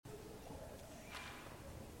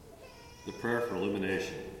The prayer for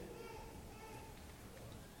illumination.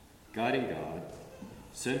 Guiding God,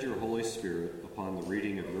 send your Holy Spirit upon the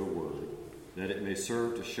reading of your word, that it may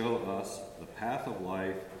serve to show us the path of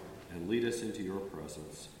life and lead us into your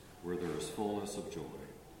presence, where there is fullness of joy.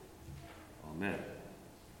 Amen.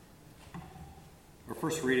 Our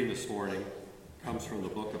first reading this morning comes from the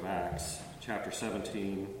book of Acts, chapter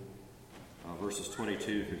 17, verses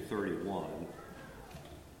 22 through 31.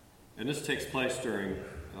 And this takes place during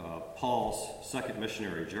Paul's second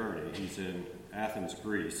missionary journey. He's in Athens,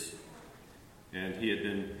 Greece, and he had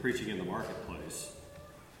been preaching in the marketplace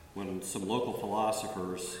when some local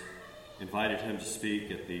philosophers invited him to speak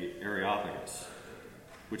at the Areopagus,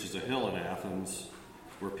 which is a hill in Athens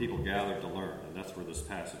where people gathered to learn, and that's where this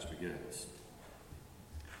passage begins.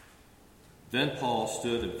 Then Paul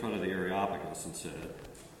stood in front of the Areopagus and said,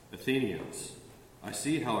 "Athenians, I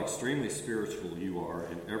see how extremely spiritual you are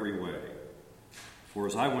in every way. For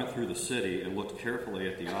as I went through the city and looked carefully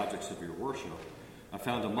at the objects of your worship, I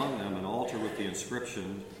found among them an altar with the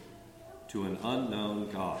inscription, 'To an unknown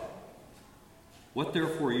God.' What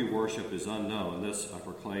therefore you worship is unknown, this I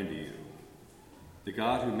proclaim to you. The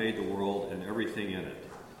God who made the world and everything in it,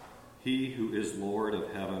 he who is Lord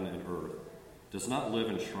of heaven and earth, does not live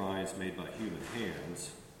in shrines made by human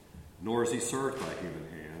hands, nor is he served by human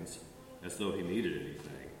hands, as though he needed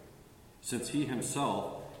anything, since he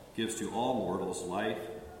himself gives to all mortals life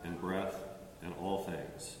and breath and all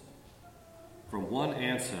things. From one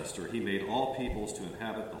ancestor he made all peoples to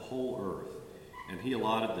inhabit the whole earth, and he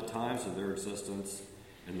allotted the times of their existence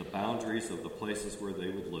and the boundaries of the places where they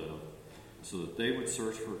would live, so that they would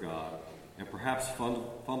search for God and perhaps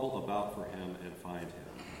fumble about for him and find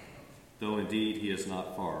him, though indeed he is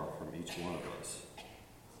not far from each one of us.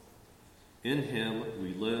 In him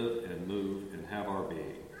we live and move and have our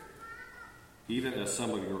being, even as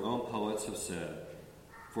some of your own poets have said,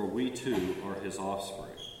 for we too are his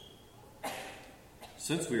offspring.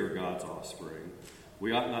 Since we are God's offspring,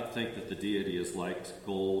 we ought not think that the deity is like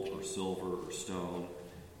gold or silver or stone,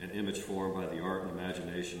 an image formed by the art and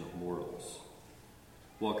imagination of mortals.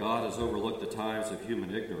 While God has overlooked the times of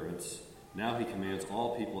human ignorance, now he commands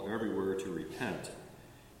all people everywhere to repent,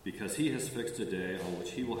 because he has fixed a day on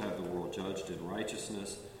which he will have the world judged in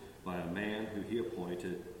righteousness by a man who he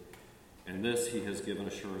appointed, and this he has given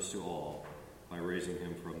assurance to all by raising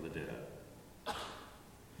him from the dead.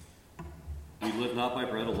 We live not by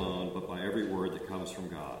bread alone, but by every word that comes from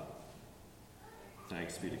God.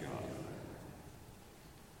 Thanks be to God.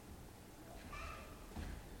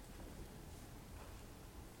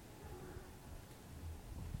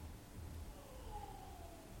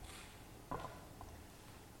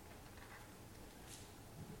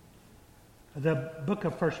 The book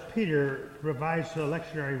of 1 Peter provides the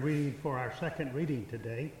lectionary reading for our second reading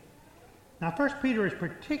today. Now, 1 Peter is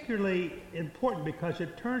particularly important because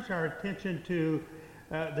it turns our attention to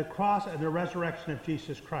the cross and the resurrection of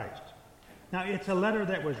Jesus Christ. Now, it's a letter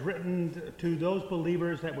that was written to those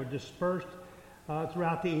believers that were dispersed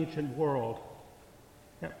throughout the ancient world.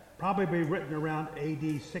 It probably written around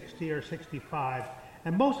AD 60 or 65.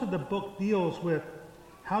 And most of the book deals with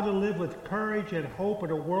how to live with courage and hope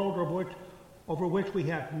in a world over which we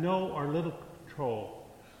have no or little control.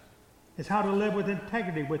 It's how to live with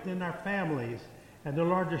integrity within our families and the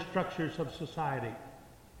larger structures of society.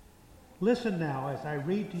 Listen now as I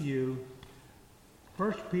read to you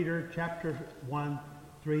 1 Peter chapter 1,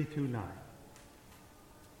 3 through 9.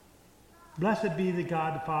 Blessed be the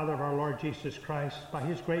God, the Father of our Lord Jesus Christ, by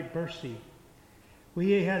his great mercy.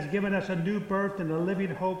 He has given us a new birth and a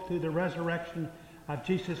living hope through the resurrection of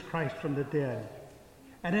Jesus Christ from the dead,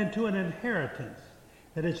 and into an inheritance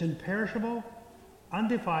that is imperishable,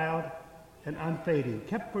 undefiled, and unfading,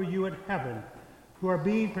 kept for you in heaven, who are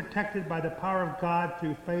being protected by the power of God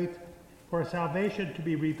through faith for a salvation to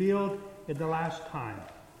be revealed in the last time.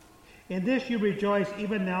 In this you rejoice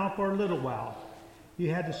even now for a little while.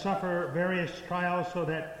 You had to suffer various trials so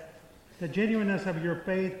that the genuineness of your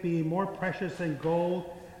faith, being more precious than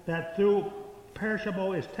gold, that through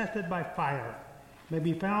perishable is tested by fire, may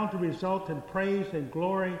be found to result in praise and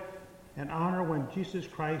glory and honor when Jesus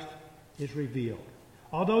Christ is revealed.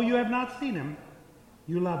 Although you have not seen him,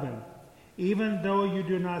 you love him. Even though you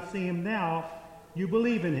do not see him now, you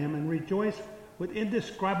believe in him and rejoice with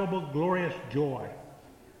indescribable glorious joy.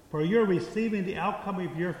 For you're receiving the outcome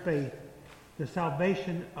of your faith, the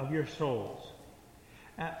salvation of your souls.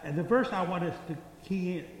 And the verse I want us to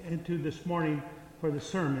key into this morning for the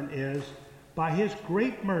sermon is, by his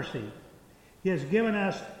great mercy, he has given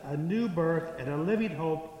us a new birth and a living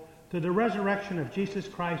hope through the resurrection of Jesus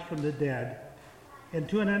Christ from the dead,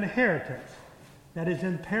 into an inheritance that is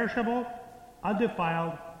imperishable,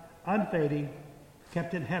 undefiled, unfading,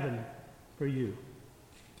 kept in heaven for you.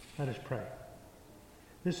 Let us pray.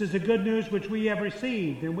 This is the good news which we have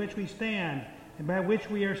received, in which we stand, and by which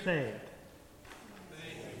we are saved.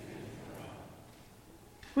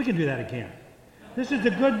 We can do that again. This is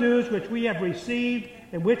the good news which we have received,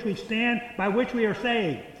 in which we stand, by which we are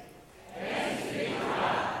saved.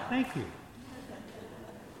 Thank you.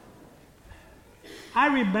 I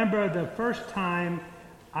remember the first time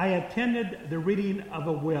I attended the reading of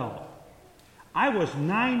a will. I was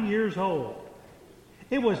 9 years old.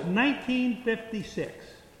 It was 1956.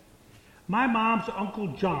 My mom's Uncle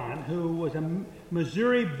John, who was a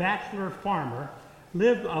Missouri bachelor farmer,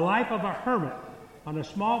 lived a life of a hermit on a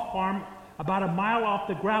small farm about a mile off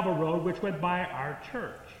the gravel road which went by our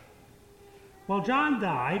church. Well, John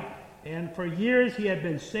died, and for years he had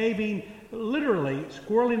been saving, literally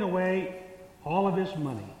squirreling away all of his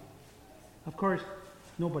money. Of course,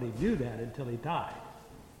 nobody knew that until he died.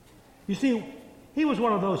 You see, he was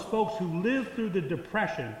one of those folks who lived through the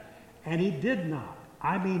Depression, and he did not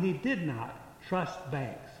trust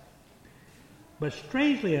banks. But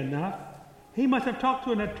strangely enough, he must have talked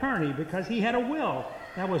to an attorney because he had a will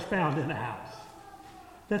that was found in the house.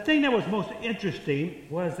 The thing that was most interesting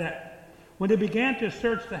was that when they began to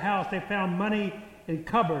search the house, they found money in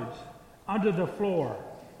cupboards, under the floor,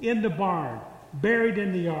 in the barn, buried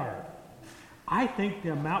in the yard. I think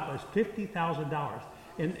the amount was $50,000.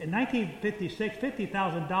 In 1956,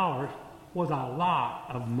 $50,000 was a lot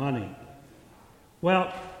of money.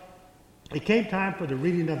 Well, it came time for the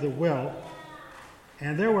reading of the will,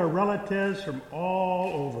 and there were relatives from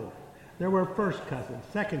all over. There were first cousins,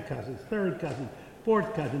 second cousins, third cousins,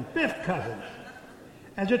 fourth cousins, fifth cousins.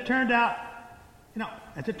 As it turned out,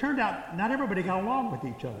 not everybody got along with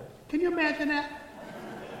each other. Can you imagine that?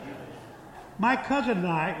 My cousin and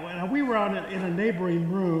I, we were in a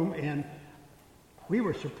neighboring room, and we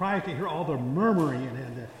were surprised to hear all the murmuring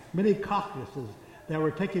and the many caucuses that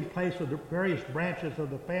were taking place with the various branches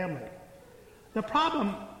of the family. The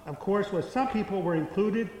problem, of course, was some people were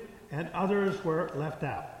included and others were left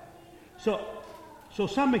out. So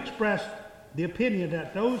some expressed the opinion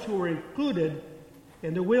that those who were included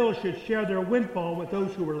in the will should share their windfall with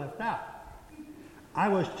those who were left out. I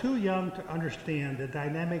was too young to understand the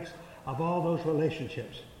dynamics of all those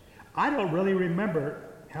relationships. I don't really remember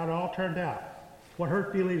how it all turned out, what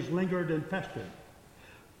hurt feelings lingered and festered.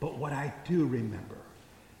 But what I do remember,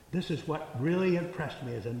 this is what really impressed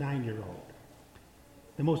me as a 9-year-old.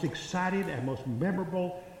 The most exciting and most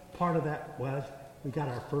memorable part of that was we got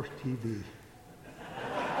our first TV.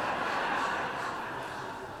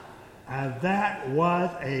 And that was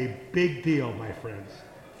a big deal, my friends.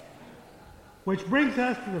 Which brings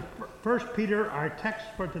us to the 1 Peter, our text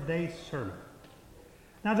for today's sermon.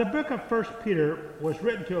 Now, the book of 1 Peter was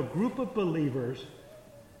written to a group of believers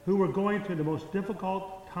who were going through the most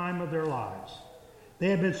difficult time of their lives. They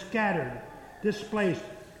had been scattered, displaced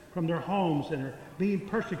from their homes, and are being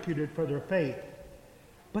persecuted for their faith.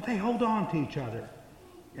 But they hold on to each other,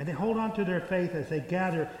 and they hold on to their faith as they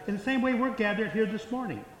gather in the same way we're gathered here this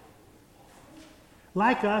morning.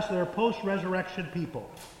 Like us, they're post-resurrection people,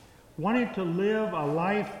 wanting to live a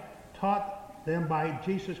life taught them by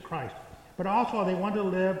Jesus Christ. But also they were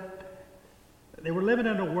living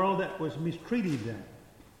in a world that was mistreating them,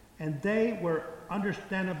 and they were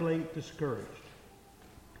understandably discouraged.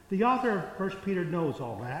 The author of 1 Peter knows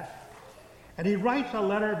all that, and he writes a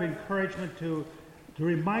letter of encouragement to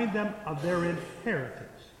remind them of their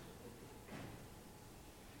inheritance.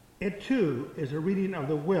 It too is a reading of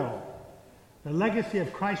the will, the legacy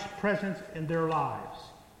of Christ's presence in their lives.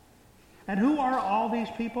 And who are all these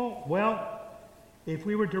people? Well, if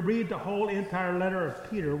we were to read the whole entire letter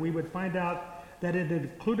of Peter, we would find out that it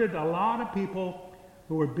included a lot of people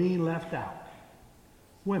who were being left out.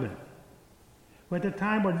 Women, who at the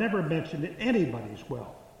time were never mentioned in anybody's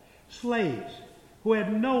will. Slaves, who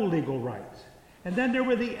had no legal rights. And then there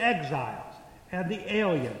were the exiles and the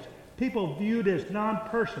aliens, people viewed as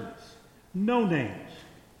non-persons, no names,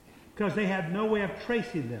 because they had no way of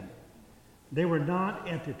tracing them. They were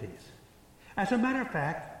non-entities. As a matter of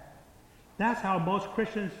fact, that's how most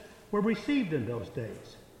Christians were received in those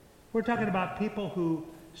days. We're talking about people who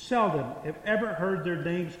seldom, if ever, heard their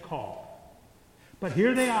names called. But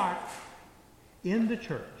here they are in the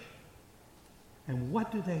church. And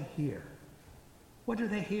what do they hear? What do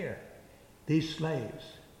they hear? These slaves,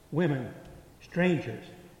 women, strangers,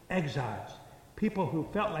 exiles, people who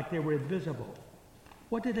felt like they were invisible.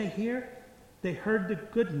 What did they hear? They heard the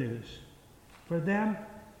good news for them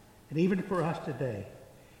and even for us today.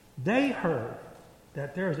 They heard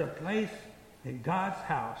that there is a place in God's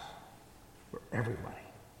house for everybody.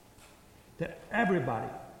 That everybody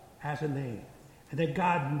has a name, and that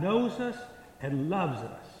God knows us and loves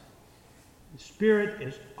us. The Spirit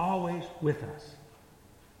is always with us.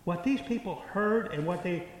 What these people heard and what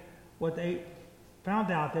they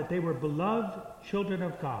found out, that they were beloved children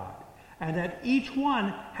of God, and that each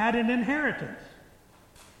one had an inheritance,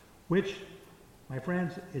 which, my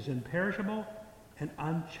friends, is imperishable and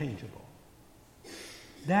unchangeable.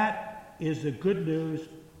 That is the good news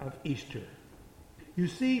of Easter. You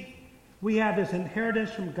see, we have this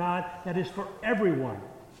inheritance from God that is for everyone.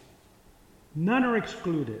 None are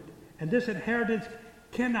excluded. And this inheritance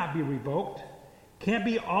cannot be revoked, can't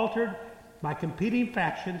be altered by competing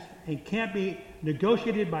factions, and can't be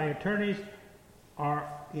negotiated by attorneys. Our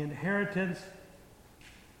inheritance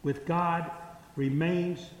with God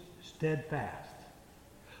remains steadfast.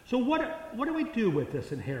 So what do we do with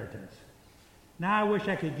this inheritance? Now I wish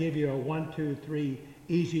I could give you a 1, 2, 3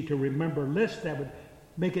 easy to remember list that would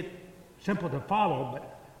make it simple to follow,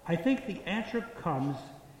 but I think the answer comes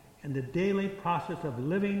in the daily process of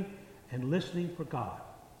living and listening for God.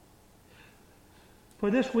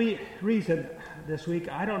 For this reason, this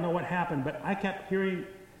week, I don't know what happened, but I kept hearing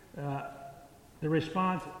the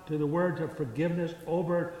response to the words of forgiveness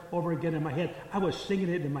over and over again in my head. I was singing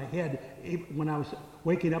it in my head when I was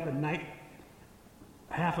waking up at night,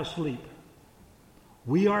 half asleep.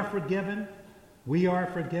 We are forgiven. We are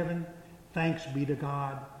forgiven. Thanks be to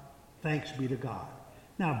God. Thanks be to God.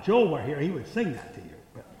 Now, if Joel were here, he would sing that to you,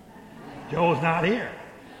 but Joel's not here.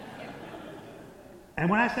 And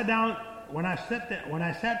when I sat down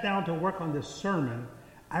to work on this sermon,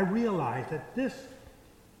 I realized that this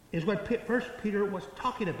is what 1 Peter was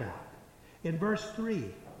talking about in verse 3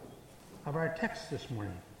 of our text this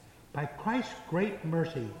morning. By Christ's great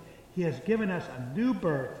mercy, he has given us a new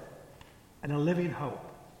birth and a living hope.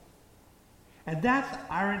 And that's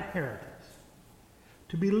our inheritance,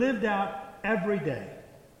 to be lived out every day,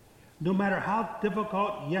 no matter how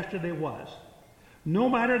difficult yesterday was, no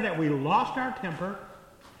matter that we lost our temper,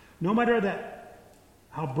 no matter that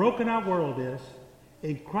how broken our world is.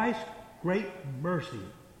 In Christ's great mercy,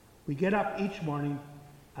 we get up each morning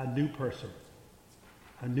a new person,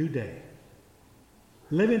 a new day,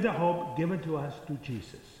 living the hope given to us through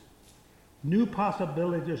Jesus. New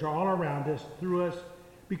possibilities are all around us, through us,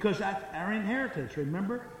 because that's our inheritance.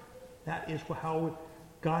 Remember? That is how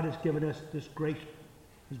God has given us this grace,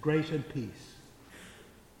 his grace and peace.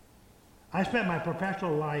 I spent my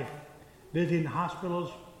professional life visiting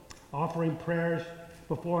hospitals, offering prayers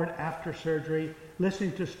before and after surgery,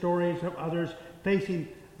 listening to stories of others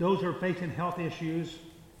those who are facing health issues.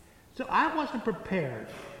 So I wasn't prepared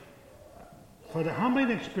for the humbling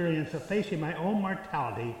experience of facing my own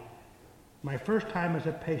mortality, my first time as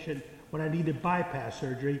a patient when I needed bypass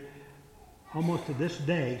surgery, almost to this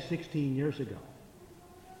day, 16 years ago.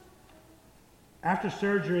 After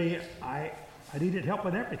surgery, I needed help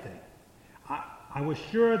with everything. I was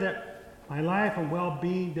sure that my life and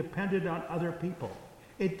well-being depended on other people.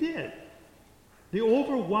 It did. The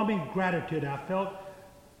overwhelming gratitude I felt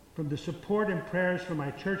from the support and prayers from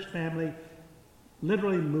my church family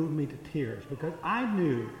literally moved me to tears, because I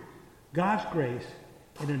knew God's grace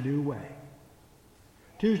in a new way.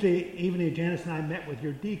 Tuesday evening, Janice and I met with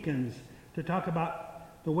your deacons to talk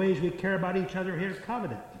about the ways we care about each other here at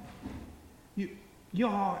Covenant. You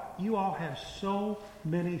all have so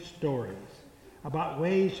many stories about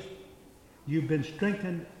ways you've been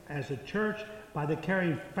strengthened as a church by the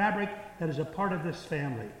caring fabric that is a part of this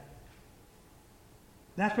family.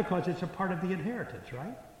 That's because it's a part of the inheritance,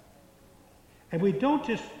 right? And we don't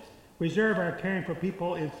just reserve our caring for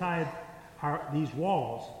people inside these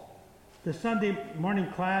walls. The Sunday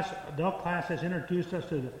morning class, adult class, has introduced us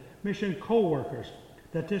to the mission co-workers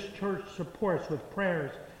that this church supports with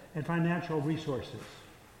prayers and financial resources.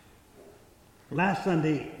 Last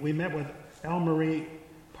Sunday, we met with Elle-Marie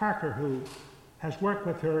Parker, who has worked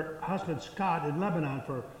with her husband Scott in Lebanon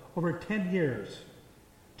for over 10 years.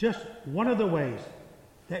 Just one of the ways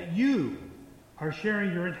that you are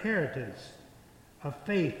sharing your inheritance of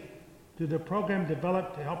faith through the program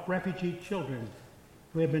developed to help refugee children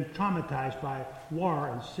who have been traumatized by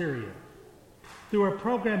war in Syria. Through a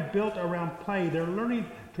program built around play, they're learning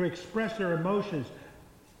to express their emotions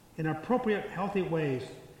in appropriate, healthy ways.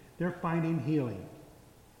 They're finding healing.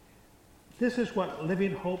 This is what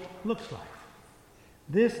living hope looks like.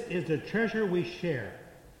 This is the treasure we share.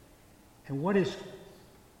 And what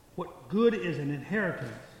good is an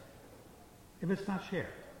inheritance if it's not shared?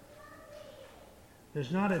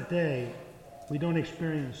 There's not a day we don't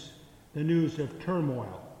experience the news of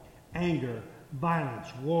turmoil, anger, violence,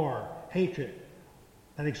 war, hatred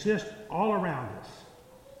that exists all around us.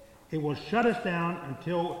 It will shut us down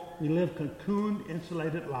until we live cocooned,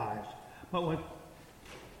 insulated lives. But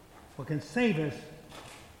what can save us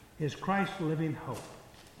is Christ's living hope.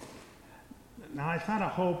 Now, it's not a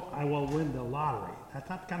hope I will win the lottery. That's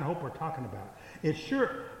not the kind of hope we're talking about.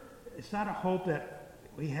 It's not a hope that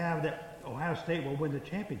we have that Ohio State will win the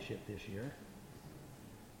championship this year.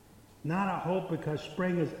 Not a hope because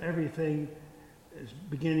spring is everything is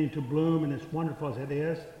beginning to bloom and it's wonderful as it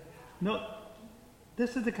is. No,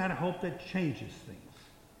 this is the kind of hope that changes things.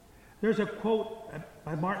 There's a quote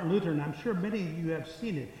by Martin Luther, and I'm sure many of you have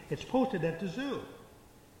seen it. It's posted at the zoo.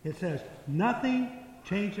 It says, "Nothing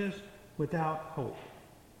changes without hope."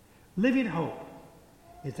 Living hope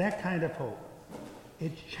is that kind of hope.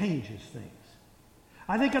 It changes things.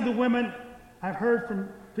 I think of the women I've heard from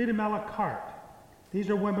Freedom a la carte. These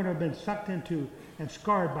are women who have been sucked into and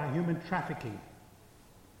scarred by human trafficking.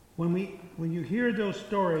 When you hear those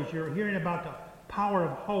stories, you're hearing about the power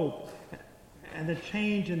of hope and the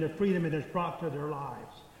change and the freedom it has brought to their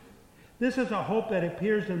lives. This is a hope that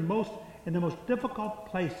appears in the most difficult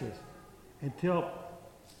places until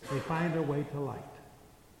they find their way to light.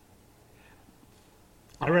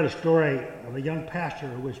 I read a story of a young pastor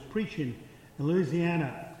who was preaching in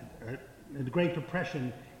Louisiana in the Great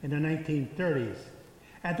Depression in the 1930s.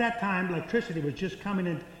 At that time, electricity was just coming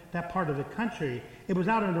in that part of the country. It was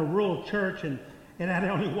out in a rural church, and it had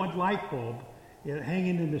only one light bulb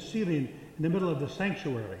hanging in the ceiling in the middle of the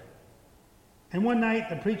sanctuary. And one night,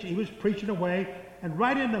 he was preaching away, and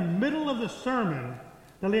right in the middle of the sermon,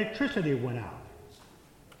 the electricity went out.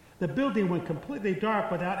 The building went completely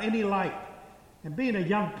dark without any light. And being a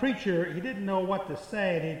young preacher, he didn't know what to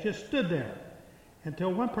say, and he just stood there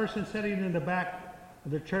until one person sitting in the back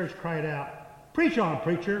of the church cried out, "Preach on,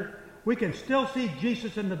 preacher. We can still see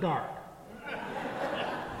Jesus in the dark."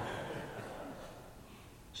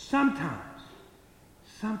 Sometimes,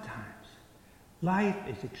 life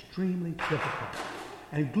is extremely difficult,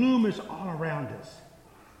 and gloom is all around us.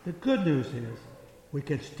 The good news is we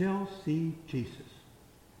can still see Jesus.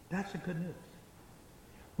 That's the good news.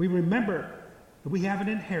 We remember that we have an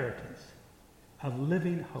inheritance of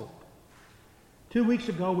living hope. 2 weeks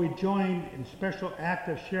ago, we joined in special act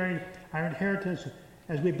of sharing our inheritance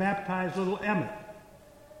as we baptized little Emmett.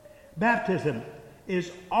 Baptism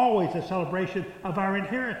is always a celebration of our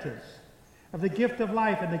inheritance, of the gift of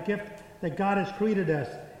life and the gift that God has created us,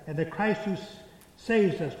 and the Christ who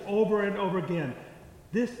saves us over and over again.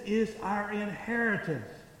 This is our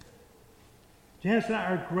inheritance. Janice and I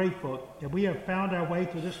are grateful that we have found our way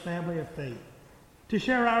to this family of faith, to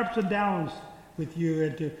share our ups and downs with you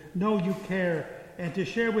and to know you care, and to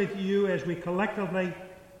share with you as we collectively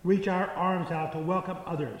reach our arms out to welcome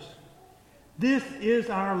others. This is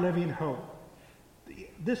our living hope.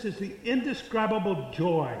 This is the indescribable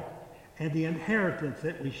joy and the inheritance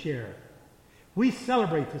that we share. We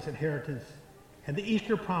celebrate this inheritance and the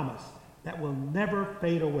Easter promise that will never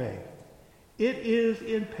fade away. It is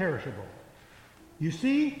imperishable. You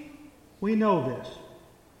see, we know this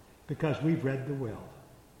because we've read the will.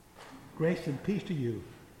 Grace and peace to you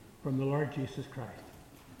from the Lord Jesus Christ.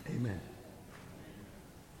 Amen.